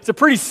back, and it's a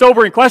pretty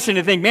sobering question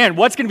to think, man,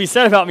 what's going to be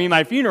said about me in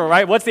my funeral,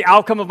 right? What's the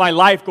outcome of my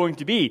life going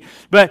to be?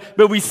 But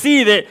we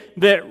see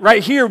that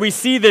right here, we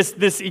see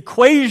this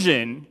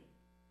equation,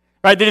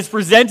 right, that is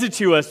presented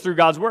to us through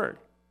God's word.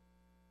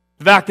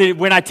 The fact that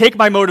when I take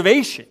my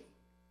motivation,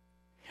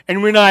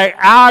 and when I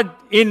add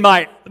in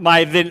my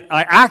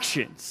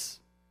actions,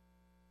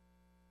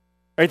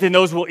 right, then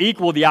those will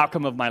equal the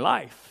outcome of my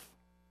life.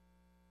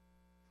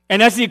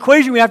 And that's the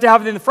equation we have to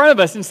have in front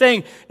of us. And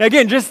saying,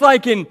 again, just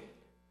like in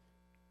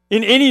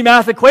any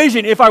math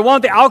equation, if I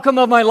want the outcome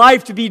of my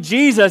life to be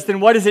Jesus, then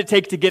what does it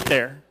take to get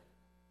there?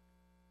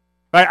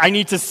 Right? I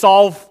need to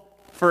solve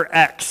for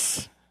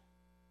X.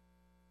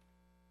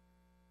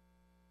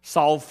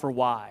 Solve for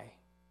Y.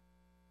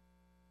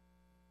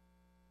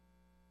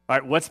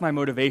 Right? What's my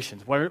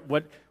motivations? What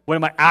are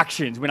my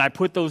actions? When I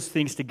put those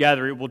things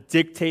together, it will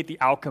dictate the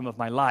outcome of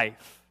my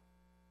life.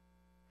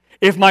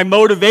 If my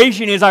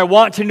motivation is I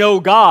want to know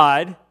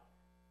God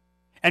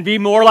and be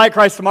more like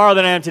Christ tomorrow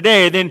than I am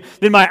today, then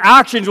my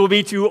actions will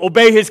be to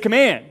obey his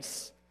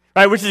commands,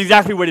 right? Which is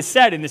exactly what is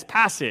said in this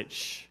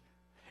passage.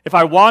 If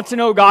I want to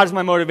know God as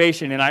my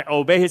motivation and I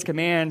obey his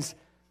commands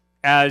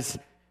as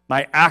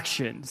my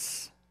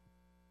actions,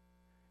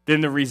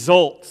 then the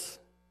result,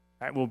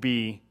 right, will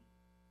be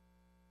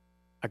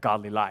a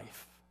godly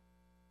life.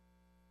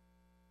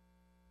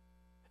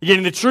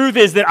 Again, the truth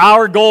is that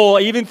our goal,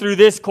 even through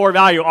this core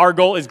value, our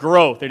goal is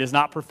growth. It is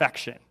not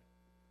perfection.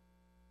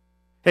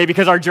 Okay,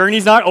 because our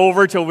journey's not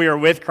over till we are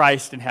with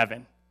Christ in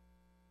heaven.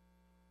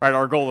 Right?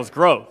 Our goal is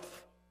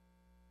growth,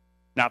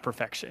 not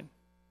perfection.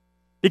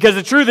 Because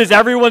the truth is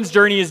everyone's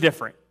journey is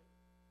different.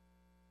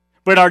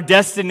 But our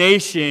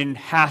destination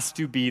has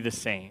to be the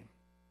same.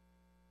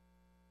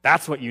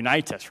 That's what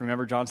unites us.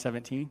 Remember John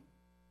 17?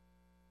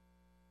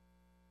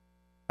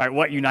 Right,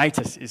 what unites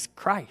us is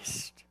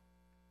Christ.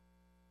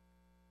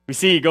 We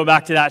see, go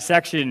back to that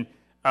section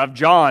of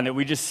John that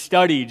we just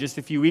studied just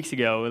a few weeks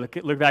ago.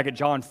 Look back at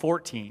John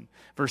 14,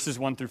 verses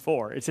 1 through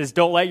 4. It says,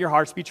 don't let your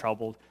hearts be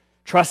troubled.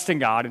 Trust in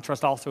God and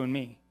trust also in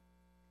me.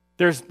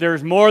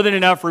 There's more than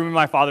enough room in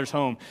my Father's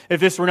home. If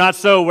this were not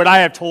so, would I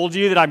have told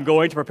you that I'm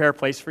going to prepare a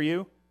place for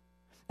you?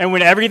 And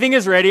when everything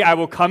is ready, I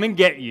will come and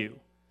get you,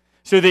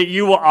 so that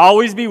you will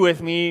always be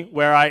with me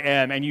where I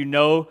am, and you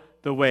know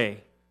the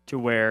way to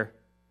where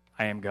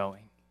I am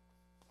going.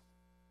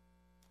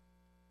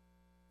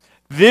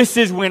 This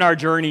is when our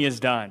journey is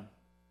done,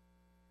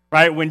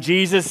 right? When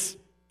Jesus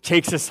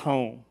takes us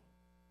home.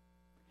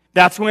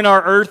 That's when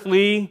our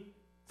earthly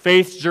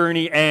faith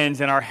journey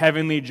ends and our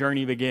heavenly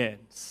journey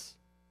begins.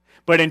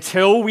 But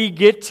until we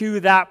get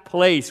to that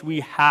place, we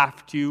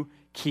have to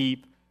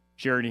keep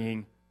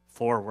journeying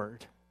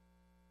forward.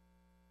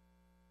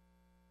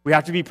 We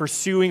have to be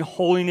pursuing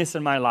holiness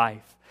in my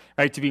life,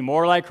 right? To be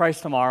more like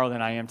Christ tomorrow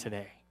than I am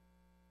today.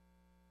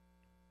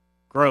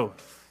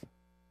 Growth.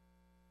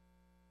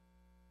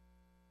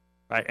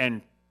 Right?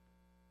 And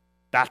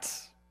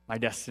that's my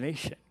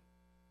destination.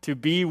 To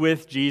be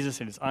with Jesus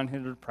in his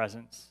unhindered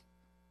presence.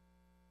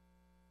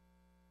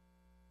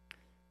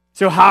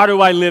 So how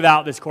do I live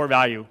out this core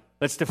value?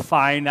 Let's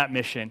define that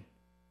mission.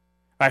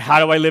 Right?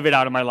 How do I live it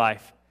out in my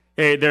life?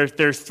 Okay,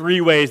 there's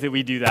three ways that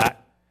we do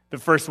that. The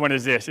first one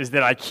is this, is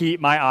that I keep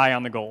my eye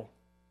on the goal.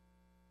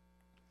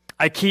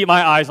 I keep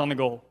my eyes on the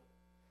goal.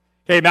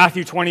 Okay,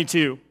 Matthew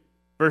 22,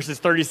 verses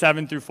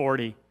 37 through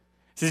 40.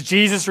 It says,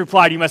 Jesus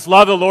replied, you must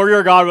love the Lord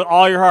your God with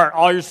all your heart,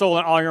 all your soul,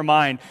 and all your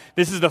mind.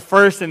 This is the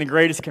first and the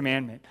greatest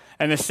commandment.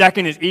 And the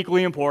second is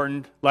equally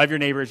important, love your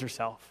neighbor as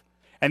yourself.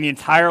 And the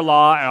entire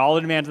law and all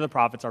the demands of the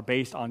prophets are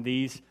based on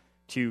these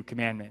two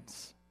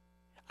commandments.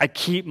 I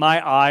keep my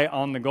eye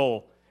on the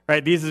goal.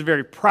 Right? These are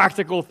very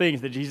practical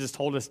things that Jesus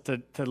told us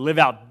to live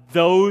out.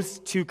 Those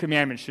two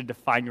commandments should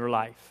define your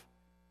life.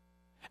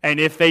 And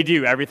if they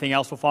do, everything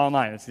else will fall in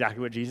line. That's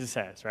exactly what Jesus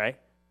says, right?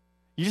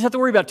 You just have to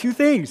worry about two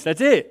things. That's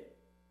it.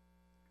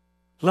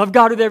 Love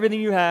God with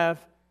everything you have.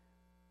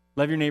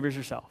 Love your neighbors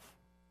yourself.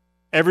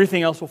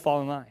 Everything else will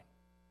fall in line.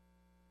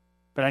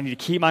 But I need to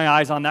keep my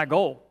eyes on that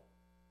goal.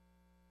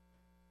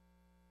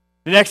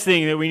 The next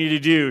thing that we need to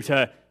do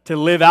to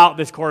live out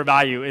this core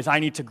value is I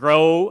need to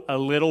grow a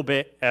little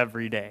bit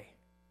every day.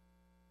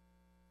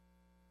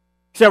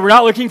 So we're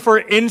not looking for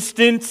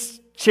instant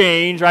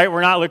change, right?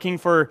 We're not looking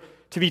to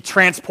be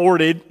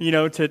transported,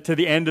 to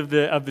the end of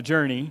the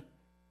journey.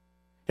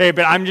 Okay,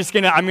 but I'm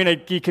gonna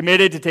be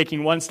committed to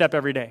taking one step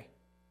every day.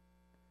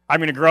 I'm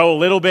gonna grow a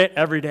little bit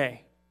every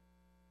day.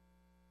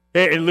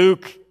 Okay, in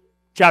Luke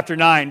chapter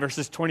 9,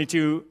 verses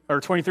 23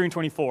 and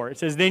 24, it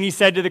says, "Then he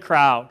said to the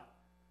crowd,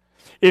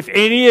 'If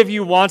any of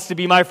you wants to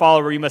be my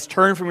follower, you must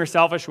turn from your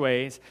selfish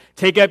ways,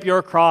 take up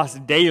your cross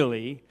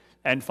daily,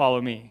 and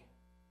follow me.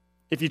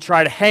 If you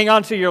try to hang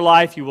on to your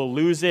life, you will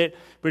lose it.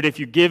 But if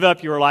you give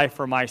up your life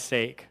for my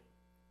sake,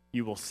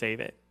 you will save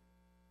it.'"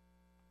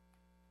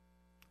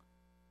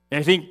 And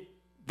I think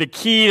the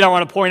key that I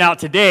want to point out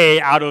today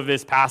out of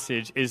this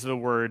passage is the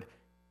word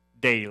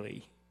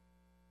daily.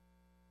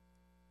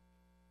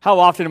 How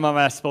often am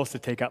I supposed to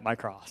take up my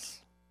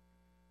cross?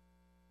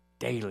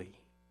 Daily.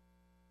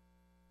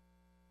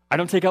 I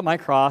don't take up my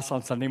cross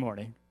on Sunday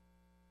morning.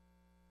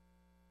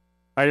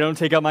 I don't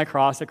take up my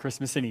cross at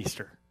Christmas and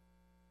Easter.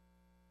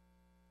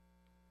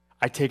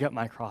 I take up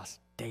my cross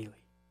daily.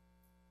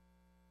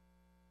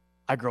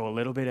 I grow a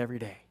little bit every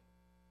day.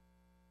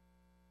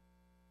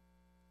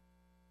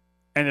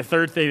 And the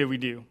third thing that we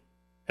do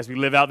as we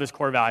live out this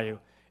core value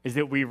is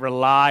that we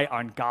rely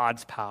on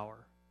God's power,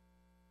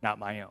 not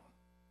my own.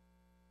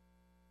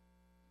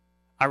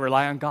 I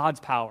rely on God's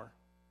power,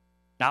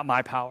 not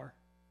my power.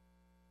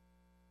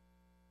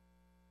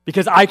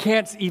 Because I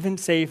can't even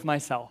save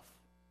myself.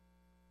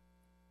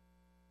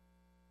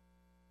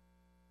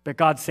 But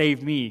God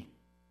saved me.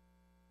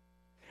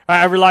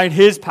 I rely on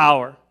His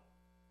power.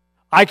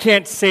 I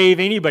can't save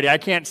anybody. I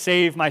can't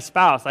save my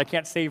spouse. I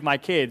can't save my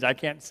kids. I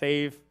can't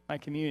save my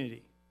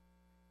community.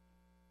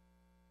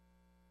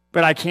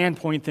 But I can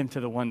point them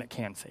to the one that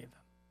can save them.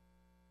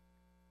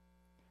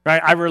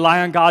 Right? I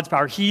rely on God's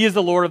power. He is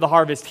the Lord of the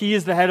harvest. He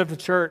is the head of the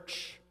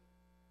church.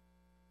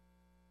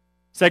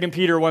 2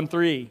 Peter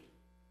 1:3.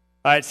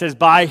 It says,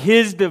 "By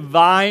His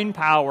divine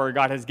power,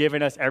 God has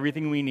given us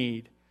everything we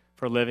need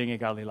for living a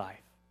godly life."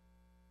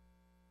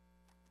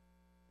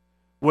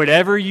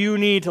 Whatever you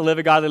need to live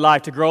a godly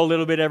life, to grow a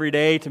little bit every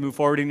day, to move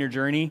forward in your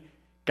journey,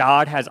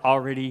 God has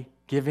already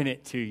given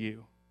it to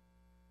you.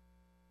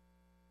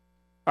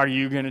 Are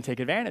you going to take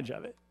advantage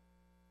of it?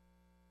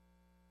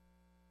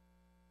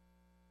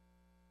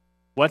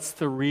 What's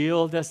the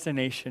real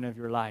destination of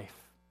your life?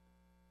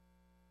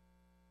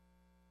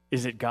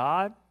 Is it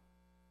God?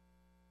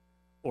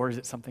 Or is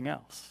it something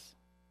else?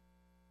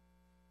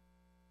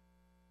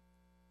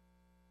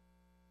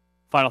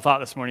 Final thought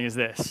this morning is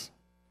this.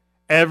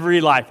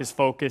 Every life is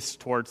focused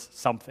towards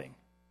something.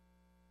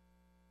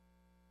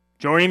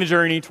 Joining the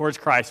journey towards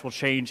Christ will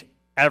change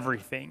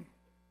everything.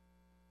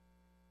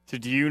 So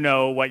do you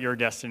know what your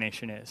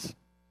destination is?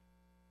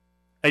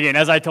 Again,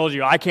 as I told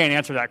you, I can't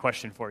answer that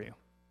question for you.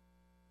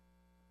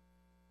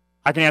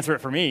 I can answer it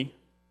for me.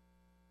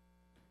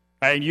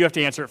 Right? And you have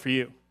to answer it for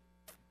you.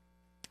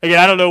 Again,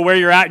 I don't know where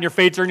you're at in your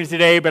faith journey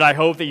today, but I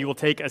hope that you will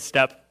take a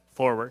step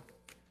forward.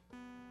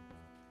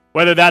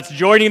 Whether that's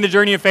joining the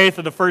journey of faith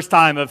for the first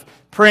time, of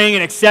praying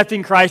and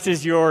accepting Christ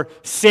as your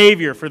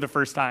Savior for the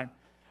first time.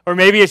 Or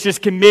maybe it's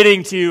just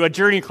committing to a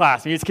journey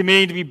class. Maybe it's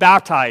committing to be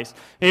baptized.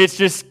 Maybe it's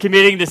just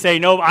committing to say,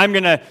 no, I'm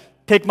going to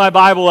pick my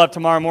Bible up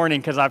tomorrow morning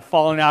because I've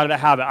fallen out of the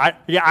habit.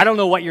 I don't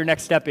know what your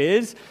next step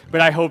is,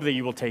 but I hope that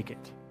you will take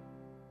it.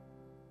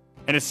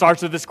 And it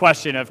starts with this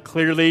question of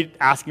clearly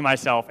asking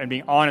myself and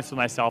being honest with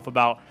myself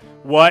about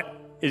what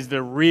is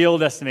the real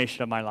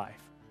destination of my life.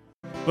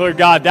 Lord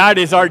God, that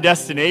is our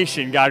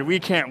destination. God, we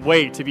can't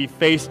wait to be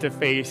face to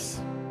face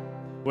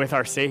with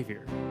our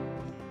Savior.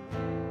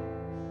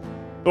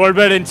 Lord,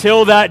 but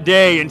until that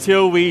day,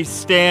 until we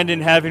stand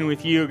in heaven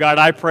with you, God,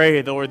 I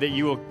pray, Lord, that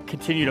you will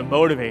continue to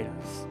motivate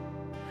us.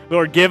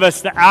 Lord, give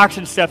us the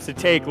action steps to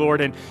take, Lord,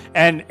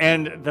 and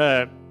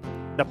the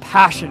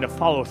passion to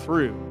follow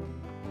through.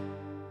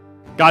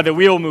 God, that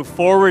we will move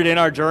forward in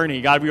our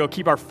journey. God, we will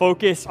keep our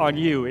focus on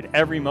you at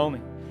every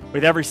moment,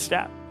 with every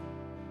step.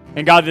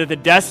 And God, that the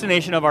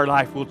destination of our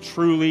life will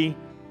truly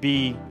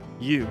be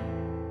you.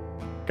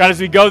 God, as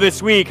we go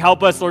this week,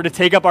 help us, Lord, to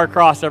take up our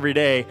cross every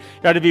day.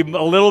 God, to be a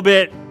little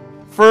bit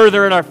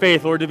further in our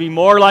faith, Lord, to be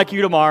more like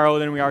you tomorrow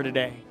than we are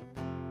today.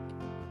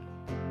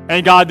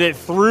 And God, that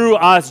through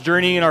us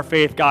journeying in our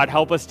faith, God,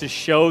 help us to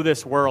show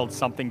this world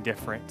something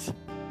different,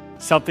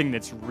 something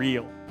that's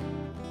real.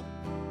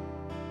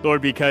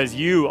 Lord, because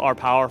you are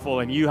powerful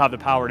and you have the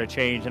power to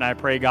change. And I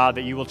pray, God,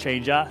 that you will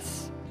change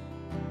us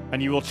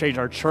and you will change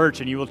our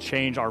church and you will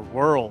change our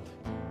world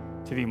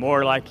to be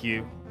more like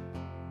you.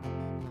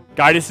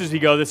 Guide us as we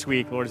go this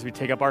week, Lord, as we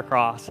take up our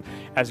cross,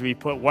 as we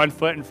put one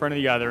foot in front of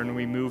the other and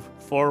we move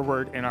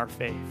forward in our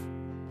faith.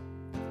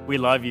 We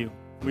love you.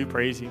 We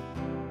praise you.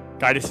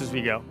 Guide us as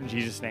we go. In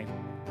Jesus' name,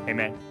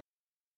 amen.